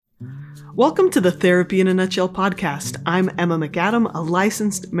Welcome to the Therapy in a Nutshell podcast. I'm Emma McAdam, a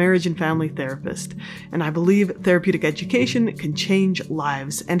licensed marriage and family therapist, and I believe therapeutic education can change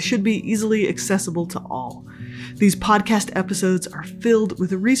lives and should be easily accessible to all. These podcast episodes are filled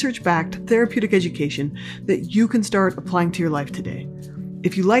with research-backed therapeutic education that you can start applying to your life today.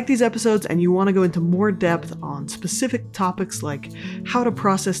 If you like these episodes and you want to go into more depth on specific topics like how to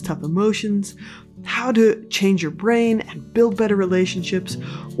process tough emotions, how to change your brain and build better relationships,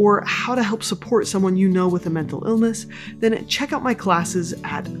 or how to help support someone you know with a mental illness, then check out my classes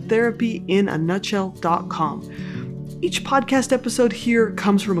at therapyinanutshell.com. Each podcast episode here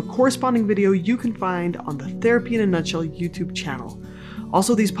comes from a corresponding video you can find on the Therapy in a Nutshell YouTube channel.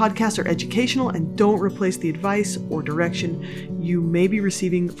 Also, these podcasts are educational and don't replace the advice or direction you may be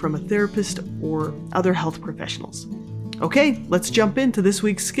receiving from a therapist or other health professionals. Okay, let's jump into this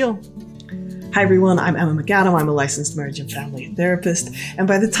week's skill. Hi everyone, I'm Emma McAdam. I'm a licensed marriage and family therapist, and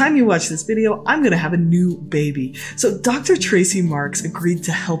by the time you watch this video, I'm going to have a new baby. So Dr. Tracy Marks agreed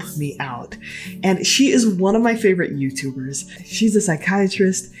to help me out, and she is one of my favorite YouTubers. She's a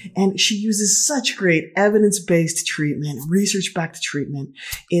psychiatrist, and she uses such great evidence-based treatment, research-backed treatment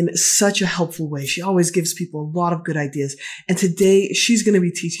in such a helpful way. She always gives people a lot of good ideas, and today she's going to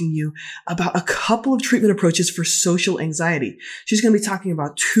be teaching you about a couple of treatment approaches for social anxiety. She's going to be talking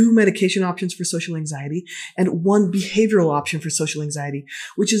about 2 medication options for social anxiety and 1 behavioral option for social anxiety,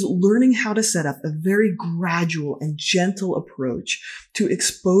 which is learning how to set up a very gradual and gentle approach to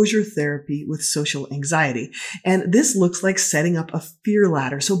exposure therapy with social anxiety. And this looks like setting up a fear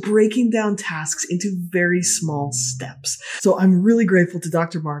ladder, so breaking down tasks into very small steps. So I'm really grateful to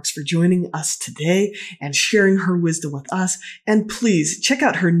Dr. Marks for joining us today and sharing her wisdom with us. And please check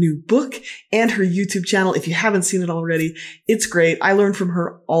out her new book and her YouTube channel if you haven't seen it already. It's great. I learn from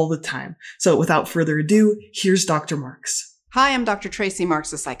her all the time. So without further ado, here's Dr. Marks. Hi, I'm Dr. Tracy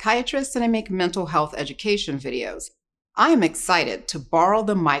Marks, a psychiatrist, and I make mental health education videos. I am excited to borrow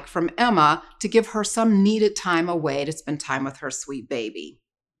the mic from Emma to give her some needed time away to spend time with her sweet baby.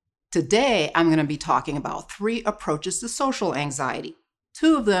 Today, I'm going to be talking about 3 approaches to social anxiety.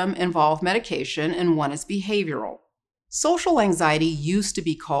 2 of them involve medication and 1 is behavioral. Social anxiety used to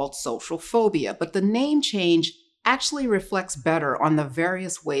be called social phobia, but the name change actually reflects better on the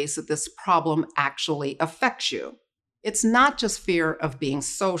various ways that this problem actually affects you. It's not just fear of being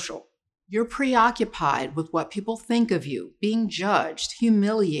social. You're preoccupied with what people think of you, being judged,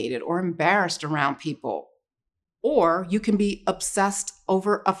 humiliated, or embarrassed around people. Or you can be obsessed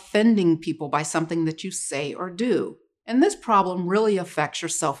over offending people by something that you say or do. And this problem really affects your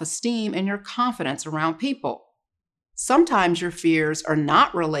self-esteem and your confidence around people. Sometimes your fears are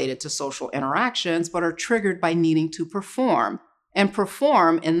not related to social interactions, but are triggered by needing to perform. And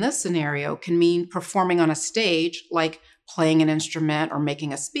perform in this scenario can mean performing on a stage, like playing an instrument or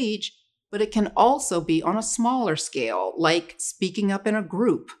making a speech, but it can also be on a smaller scale, like speaking up in a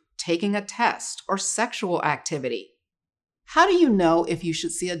group, taking a test, or sexual activity. How do you know if you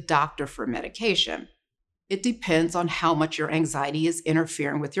should see a doctor for medication? It depends on how much your anxiety is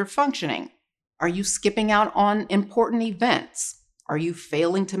interfering with your functioning. Are you skipping out on important events? Are you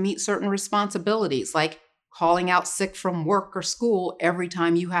failing to meet certain responsibilities, like calling out sick from work or school every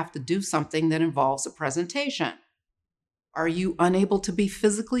time you have to do something that involves a presentation? Are you unable to be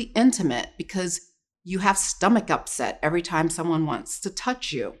physically intimate because you have stomach upset every time someone wants to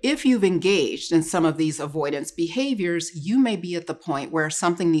touch you? If you've engaged in some of these avoidance behaviors, you may be at the point where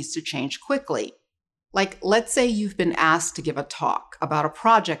something needs to change quickly. Like, let's say you've been asked to give a talk about a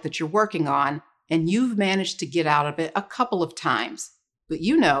project that you're working on, and you've managed to get out of it a couple of times, but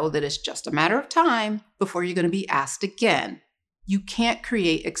you know that it's just a matter of time before you're going to be asked again. You can't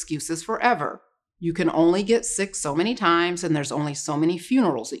create excuses forever. You can only get sick so many times, and there's only so many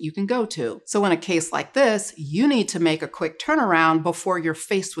funerals that you can go to. So in a case like this, you need to make a quick turnaround before you're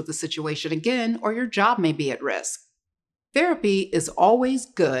faced with the situation again, or your job may be at risk. Therapy is always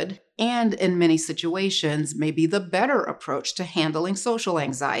good, and in many situations may be the better approach to handling social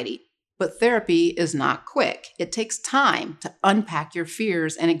anxiety. But therapy is not quick. It takes time to unpack your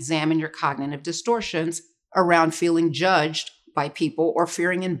fears and examine your cognitive distortions around feeling judged by people or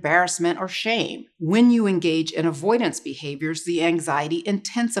fearing embarrassment or shame. When you engage in avoidance behaviors, the anxiety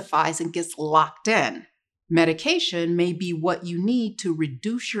intensifies and gets locked in. Medication may be what you need to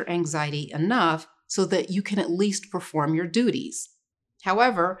reduce your anxiety enough so that you can at least perform your duties.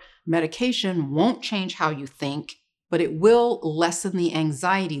 However, medication won't change how you think, but it will lessen the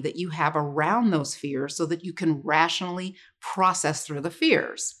anxiety that you have around those fears so that you can rationally process through the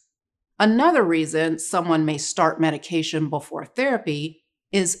fears. Another reason someone may start medication before therapy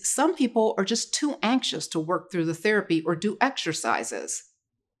is some people are just too anxious to work through the therapy or do exercises.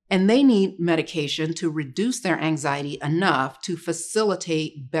 and they need medication to reduce their anxiety enough to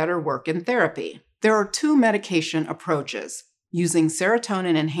facilitate better work in therapy. There are two medication approaches: using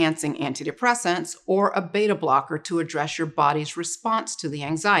serotonin-enhancing antidepressants or a beta blocker to address your body's response to the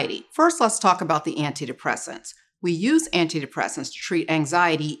anxiety. First, let's talk about the antidepressants. We use antidepressants to treat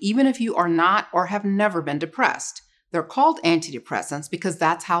anxiety even if you are not or have never been depressed. They're called antidepressants because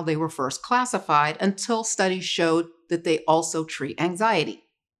that's how they were first classified until studies showed that they also treat anxiety.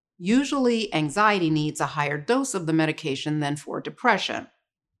 Usually, anxiety needs a higher dose of the medication than for depression.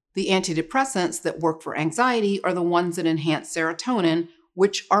 The antidepressants that work for anxiety are the ones that enhance serotonin,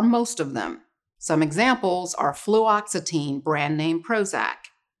 which are most of them. Some examples are fluoxetine, brand name Prozac,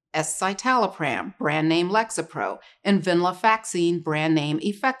 escitalopram, brand name Lexapro, and venlafaxine, brand name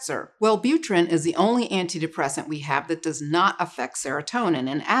Effexor. Wellbutrin is the only antidepressant we have that does not affect serotonin,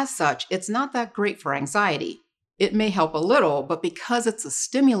 and as such, it's not that great for anxiety. It may help a little, but because it's a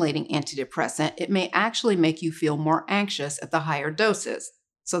stimulating antidepressant, it may actually make you feel more anxious at the higher doses.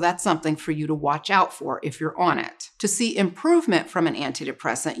 So that's something for you to watch out for if you're on it. To see improvement from an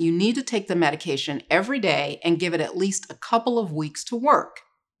antidepressant, you need to take the medication every day and give it at least a couple of weeks to work.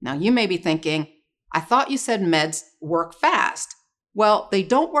 Now you may be thinking, I thought you said meds work fast. Well, they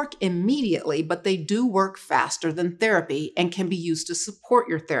don't work immediately, but they do work faster than therapy and can be used to support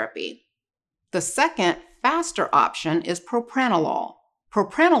your therapy. The second, faster option is propranolol.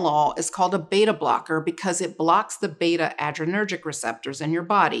 Propranolol is called a beta blocker because it blocks the beta adrenergic receptors in your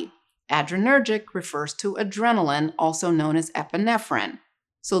body. Adrenergic refers to adrenaline, also known as epinephrine.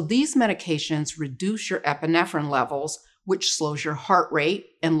 So these medications reduce your epinephrine levels, which slows your heart rate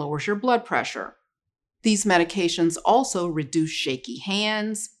and lowers your blood pressure. These medications also reduce shaky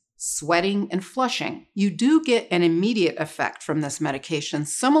hands, sweating, and flushing. You do get an immediate effect from this medication,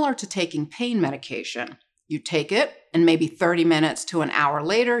 similar to taking pain medication. You take it, and maybe 30 minutes to an hour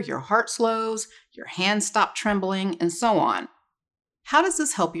later, your heart slows, your hands stop trembling, and so on. How does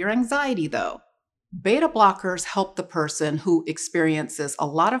this help your anxiety, though? Beta blockers help the person who experiences a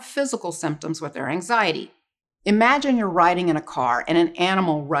lot of physical symptoms with their anxiety. Imagine you're riding in a car and an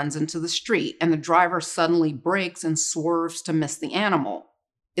animal runs into the street, and the driver suddenly brakes and swerves to miss the animal.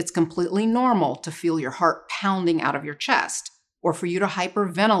 It's completely normal to feel your heart pounding out of your chest, or for you to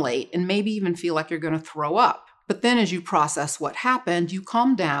hyperventilate and maybe even feel like you're going to throw up. But then as you process what happened, you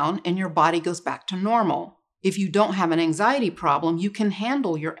calm down and your body goes back to normal. If you don't have an anxiety problem, you can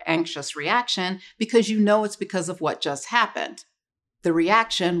handle your anxious reaction because you know it's because of what just happened. The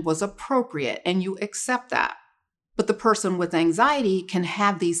reaction was appropriate and you accept that. But the person with anxiety can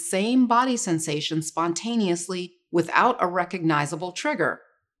have these same body sensations spontaneously without a recognizable trigger.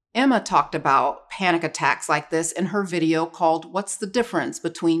 Emma talked about panic attacks like this in her video called What's the Difference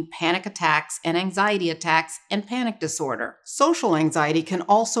Between Panic Attacks and Anxiety Attacks and Panic Disorder? Social anxiety can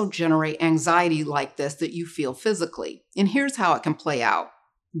also generate anxiety like this that you feel physically. And here's how it can play out.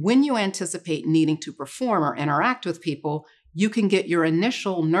 When you anticipate needing to perform or interact with people, you can get your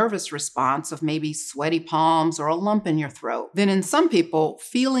initial nervous response of maybe sweaty palms or a lump in your throat. Then in some people,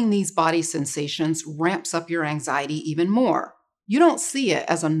 feeling these body sensations ramps up your anxiety even more. You don't see it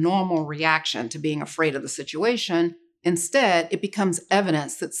as a normal reaction to being afraid of the situation. Instead, it becomes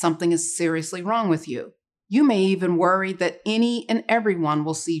evidence that something is seriously wrong with you. You may even worry that any and everyone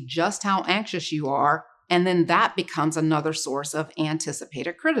will see just how anxious you are, and then that becomes another source of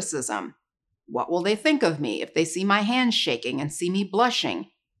anticipated criticism. What will they think of me if they see my hands shaking and see me blushing?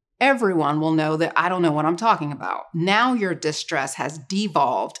 Everyone will know that I don't know what I'm talking about. Now your distress has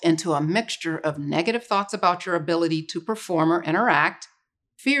devolved into a mixture of negative thoughts about your ability to perform or interact,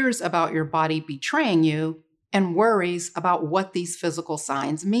 fears about your body betraying you, and worries about what these physical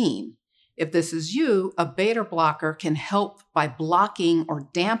signs mean. If this is you, a beta blocker can help by blocking or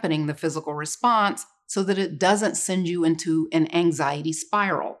dampening the physical response so that it doesn't send you into an anxiety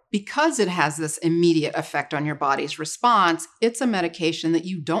spiral. Because it has this immediate effect on your body's response, it's a medication that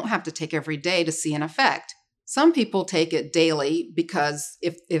you don't have to take every day to see an effect. Some people take it daily because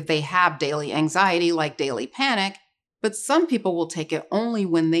if they have daily anxiety, like daily panic, but some people will take it only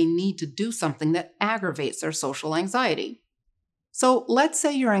when they need to do something that aggravates their social anxiety. So let's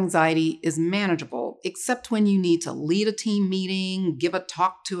say your anxiety is manageable, except when you need to lead a team meeting, give a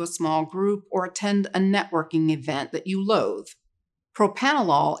talk to a small group, or attend a networking event that you loathe.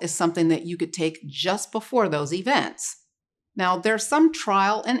 Propranolol is something that you could take just before those events. Now, there's some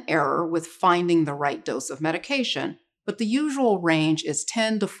trial and error with finding the right dose of medication, but the usual range is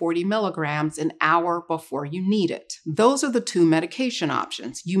 10 to 40 milligrams an hour before you need it. Those are the two medication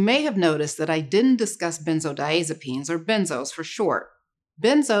options. You may have noticed that I didn't discuss benzodiazepines, or benzos for short.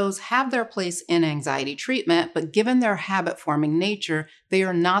 Benzos have their place in anxiety treatment, but given their habit-forming nature, they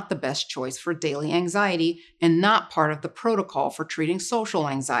are not the best choice for daily anxiety and not part of the protocol for treating social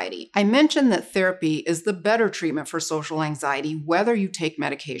anxiety. I mentioned that therapy is the better treatment for social anxiety, whether you take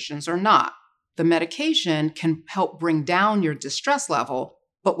medications or not. The medication can help bring down your distress level,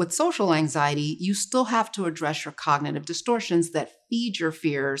 but with social anxiety, you still have to address your cognitive distortions that feed your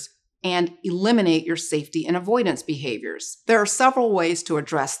fears and eliminate your safety and avoidance behaviors. There are several ways to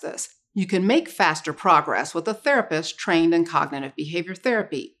address this. You can make faster progress with a therapist trained in cognitive behavior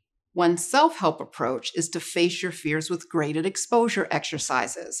therapy. One self-help approach is to face your fears with graded exposure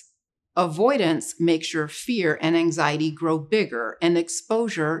exercises. Avoidance makes your fear and anxiety grow bigger, and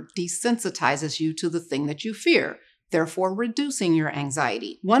exposure desensitizes you to the thing that you fear, therefore reducing your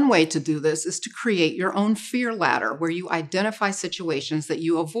anxiety. One way to do this is to create your own fear ladder where you identify situations that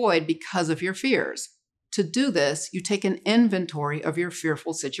you avoid because of your fears. To do this, you take an inventory of your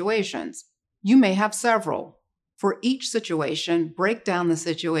fearful situations. You may have several. For each situation, break down the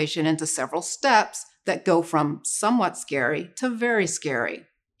situation into several steps that go from somewhat scary to very scary.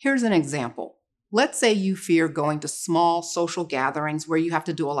 Here's an example. Let's say you fear going to small social gatherings where you have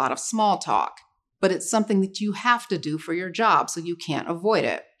to do a lot of small talk, but it's something that you have to do for your job, so you can't avoid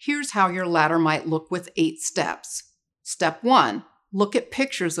it. Here's how your ladder might look with 8 steps. Step 1, look at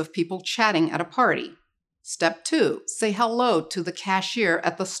pictures of people chatting at a party. Step 2, say hello to the cashier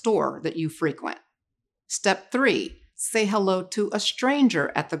at the store that you frequent. Step 3, say hello to a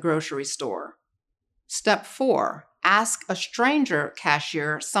stranger at the grocery store. Step 4, ask a stranger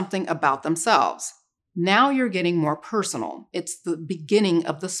cashier something about themselves. Now you're getting more personal. It's the beginning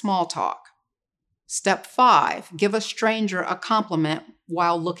of the small talk. Step 5, give a stranger a compliment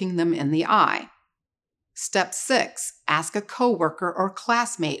while looking them in the eye. Step 6, ask a coworker or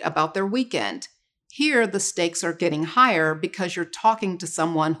classmate about their weekend. Here, the stakes are getting higher because you're talking to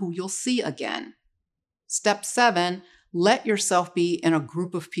someone who you'll see again. Step 7, let yourself be in a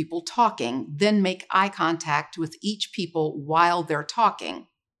group of people talking, then make eye contact with each people while they're talking.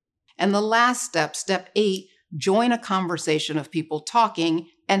 And the last step, step 8, join a conversation of people talking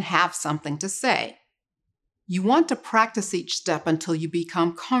and have something to say. You want to practice each step until you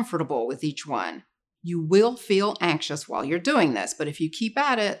become comfortable with each one. You will feel anxious while you're doing this, but if you keep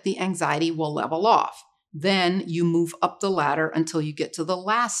at it, the anxiety will level off. Then you move up the ladder until you get to the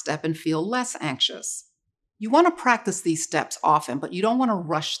last step and feel less anxious. You want to practice these steps often, but you don't want to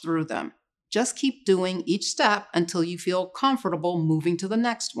rush through them. Just keep doing each step until you feel comfortable moving to the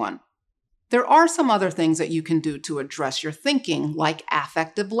next one. There are some other things that you can do to address your thinking, like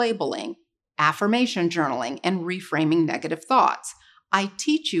affective labeling, affirmation journaling, and reframing negative thoughts. I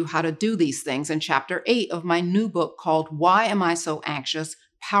teach you how to do these things in Chapter 8 of my new book called Why Am I So Anxious?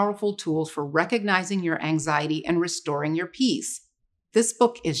 Powerful Tools for Recognizing Your Anxiety and Restoring Your Peace. This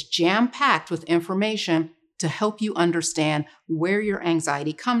book is jam-packed with information to help you understand where your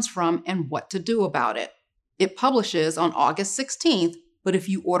anxiety comes from and what to do about it. It publishes on August 16th, but if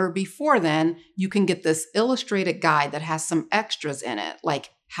you order before then, you can get this illustrated guide that has some extras in it, like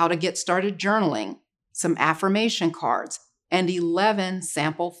how to get started journaling, some affirmation cards, and 11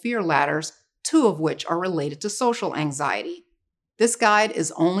 sample fear ladders, 2 of which are related to social anxiety. This guide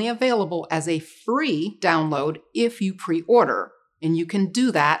is only available as a free download if you pre-order, and you can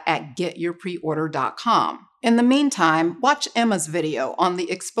do that at getyourpreorder.com. In the meantime, watch Emma's video on the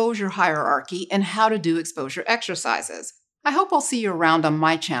exposure hierarchy and how to do exposure exercises. I hope I'll see you around on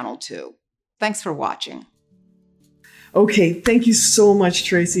my channel too. Thanks for watching. Okay, thank you so much,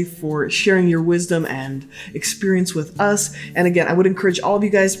 Tracy, for sharing your wisdom and experience with us. And again, I would encourage all of you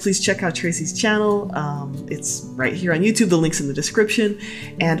guys, please check out Tracy's channel. It's right here on YouTube. The link's in the description.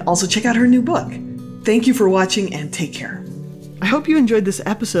 And also check out her new book. Thank you for watching and take care. I hope you enjoyed this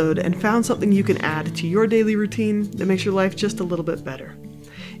episode and found something you can add to your daily routine that makes your life just a little bit better.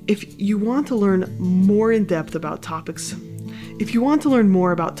 If you want to learn more in depth about topics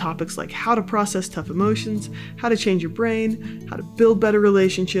like how to process tough emotions, how to change your brain, how to build better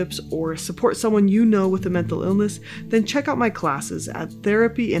relationships, or support someone you know with a mental illness, then check out my classes at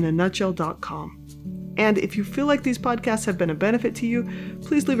therapyinanutshell.com. And if you feel like these podcasts have been a benefit to you,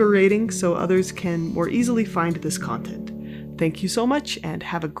 please leave a rating so others can more easily find this content. Thank you so much and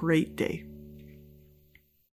have a great day.